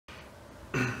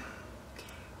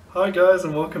Hi guys,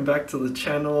 and welcome back to the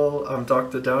channel. I'm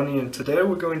Dr. Downey, and today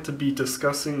we're going to be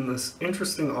discussing this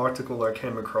interesting article I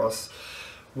came across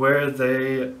where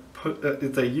they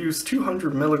used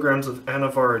 200 milligrams of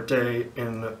Anavar a day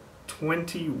in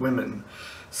 20 women.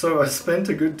 So I spent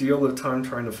a good deal of time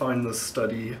trying to find this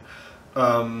study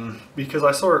because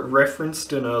I saw it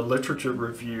referenced in a literature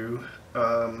review,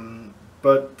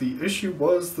 but the issue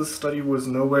was the study was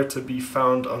nowhere to be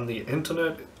found on the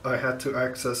internet. I had to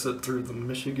access it through the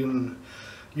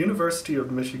University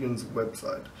of Michigan's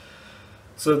website.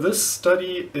 So this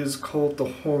study is called the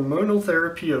Hormonal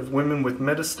Therapy of Women with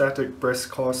Metastatic Breast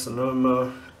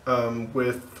Carcinoma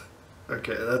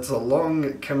okay, that's a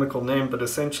long chemical name, but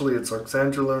essentially it's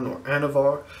oxandrolone or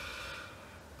Anavar.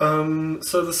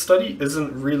 So the study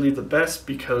isn't really the best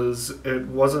because it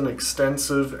wasn't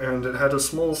extensive and it had a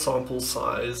small sample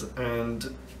size,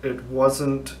 and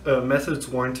methods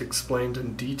weren't explained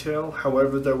in detail.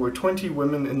 However, there were 20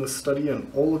 women in the study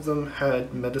and all of them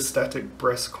had metastatic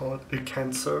breast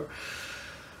cancer,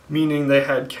 meaning they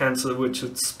had cancer which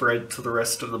had spread to the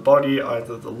rest of the body,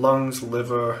 either the lungs,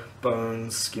 liver,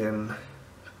 bones, skin.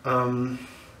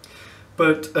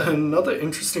 But another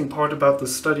interesting part about the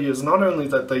study is not only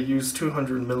that they used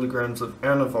 200 milligrams of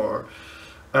Anavar,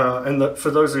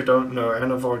 for those who don't know,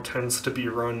 Anavar tends to be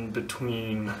run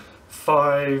between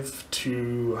 5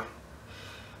 to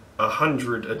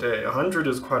 100 a day. 100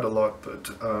 is quite a lot, but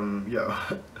yeah.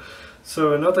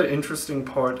 So another interesting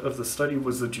part of the study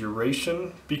was the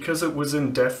duration, because it was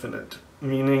indefinite,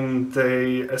 meaning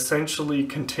they essentially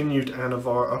continued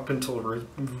Anavar up until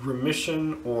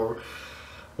remission or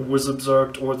was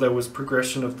observed, or there was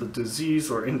progression of the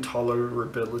disease or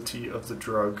intolerability of the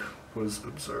drug was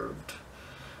observed.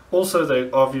 Also, they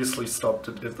obviously stopped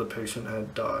it if the patient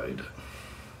had died.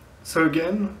 So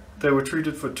again, they were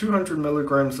treated for 200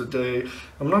 milligrams a day.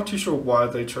 I'm not too sure why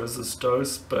they chose this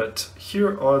dose, but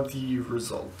here are the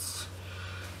results.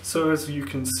 So as you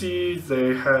can see,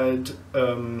 they had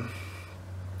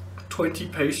 20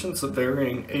 patients of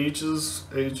varying ages.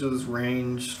 Ages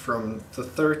ranged from the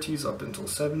 30s up until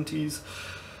 70s.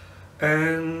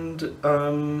 And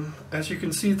as you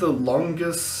can see, the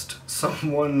longest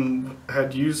someone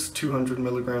had used 200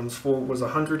 milligrams for was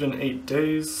 108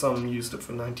 days. Some used it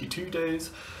for 92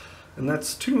 days. And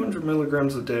that's 200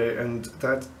 milligrams a day, and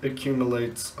that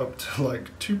accumulates up to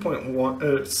like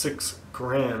 2.6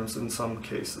 grams in some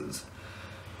cases.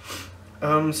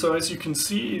 So as you can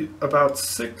see, about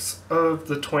 6 of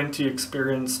the 20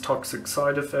 experienced toxic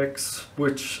side effects,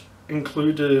 which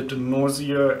included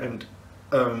nausea and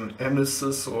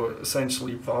emesis, or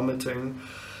essentially vomiting,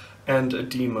 and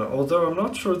edema. Although I'm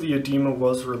not sure the edema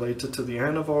was related to the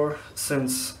Anavar,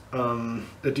 since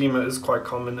edema is quite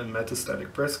common in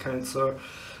metastatic breast cancer,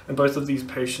 and both of these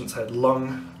patients had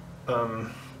lung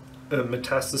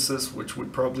metastasis, which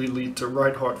would probably lead to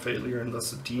right heart failure and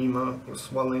thus edema or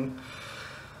swelling.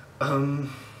 So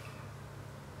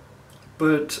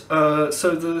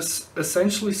this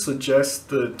essentially suggests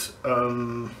that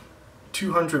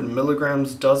 200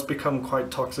 milligrams does become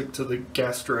quite toxic to the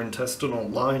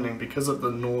gastrointestinal lining because of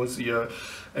the nausea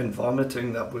and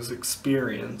vomiting that was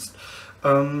experienced.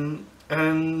 And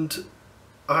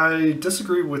I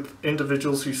disagree with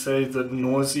individuals who say that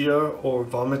nausea or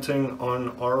vomiting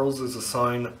on orals is a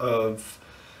sign of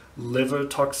liver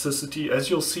toxicity, as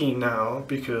you'll see now,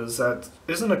 because that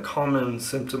isn't a common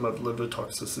symptom of liver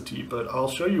toxicity, but I'll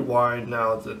show you why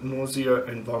now that nausea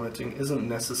and vomiting isn't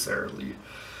necessarily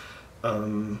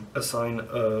a sign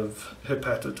of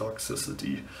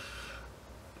hepatotoxicity.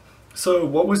 So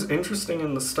what was interesting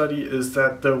in the study is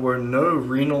that there were no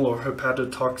renal or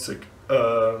hepatotoxic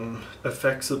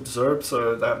effects observed.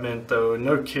 So that meant there was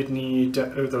no kidney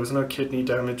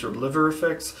damage or liver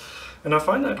effects. And I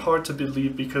find that hard to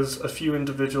believe because a few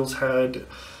individuals had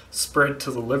spread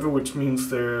to the liver, which means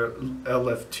their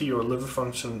LFT or liver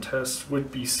function test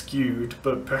would be skewed,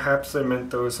 but perhaps they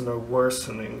meant there was no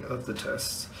worsening of the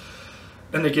tests.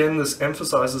 And again, this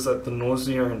emphasizes that the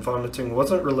nausea and vomiting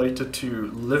wasn't related to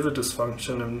liver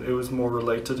dysfunction, and it was more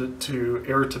related to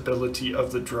irritability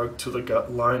of the drug to the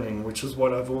gut lining, which is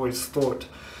what I've always thought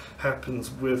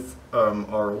happens with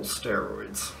oral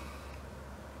steroids.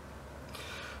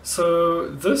 So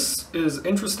this is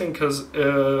interesting because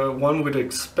one would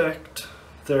expect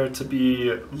there to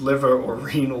be liver or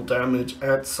renal damage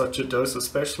at such a dose,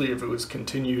 especially if it was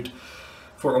continued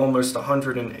for almost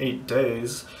 108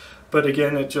 days. But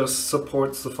again, it just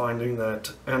supports the finding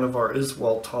that Anavar is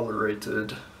well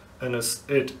tolerated and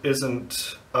it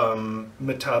isn't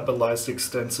metabolized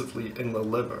extensively in the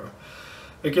liver.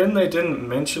 Again, they didn't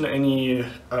mention any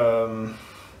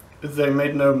they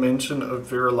made no mention of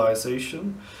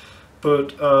virilization,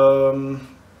 but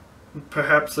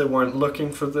perhaps they weren't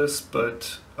looking for this,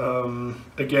 but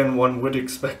again, one would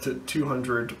expect at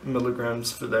 200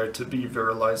 milligrams for there to be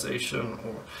virilization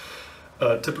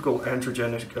or typical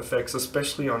androgenic effects,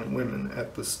 especially on women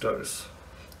at this dose.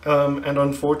 And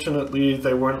unfortunately,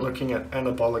 they weren't looking at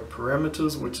anabolic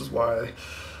parameters, which is why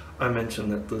I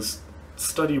mentioned that this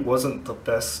study wasn't the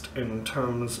best in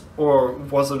terms, or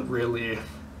wasn't really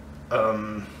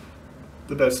the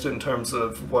best in terms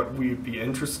of what we'd be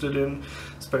interested in,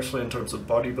 especially in terms of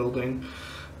bodybuilding.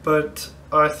 But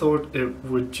I thought it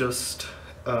would just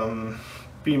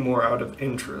be more out of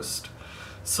interest.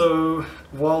 So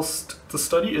whilst the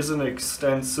study isn't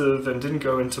extensive and didn't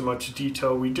go into much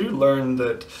detail, we do learn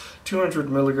that 200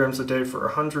 milligrams a day for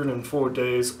 104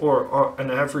 days, or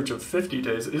an average of 50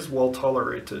 days, is well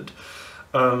tolerated,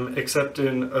 except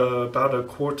in about a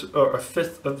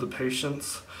fifth of the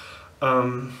patients,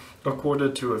 a quarter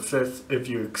to a fifth if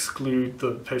you exclude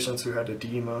the patients who had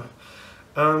edema.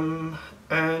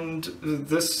 And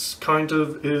this kind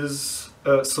of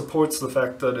supports the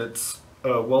fact that it's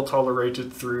well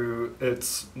tolerated through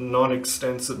its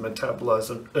non-extensive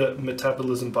metabolism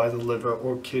by the liver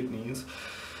or kidneys.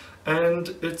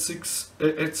 And it's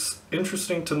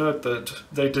interesting to note that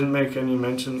they didn't make any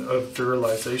mention of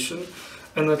virilization,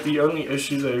 and that the only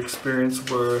issues they experienced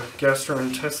were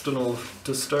gastrointestinal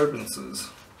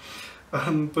disturbances.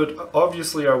 But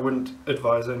obviously I wouldn't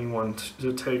advise anyone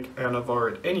to take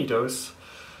Anavar at any dose,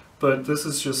 but this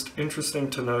is just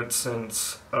interesting to note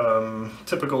since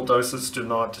typical doses do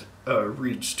not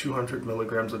reach 200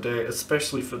 milligrams a day,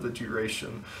 especially for the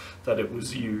duration that it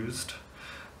was used.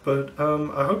 But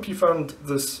I hope you found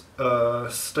this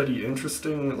study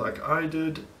interesting like I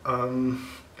did,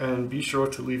 and be sure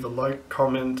to leave a like,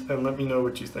 comment, and let me know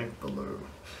what you think below.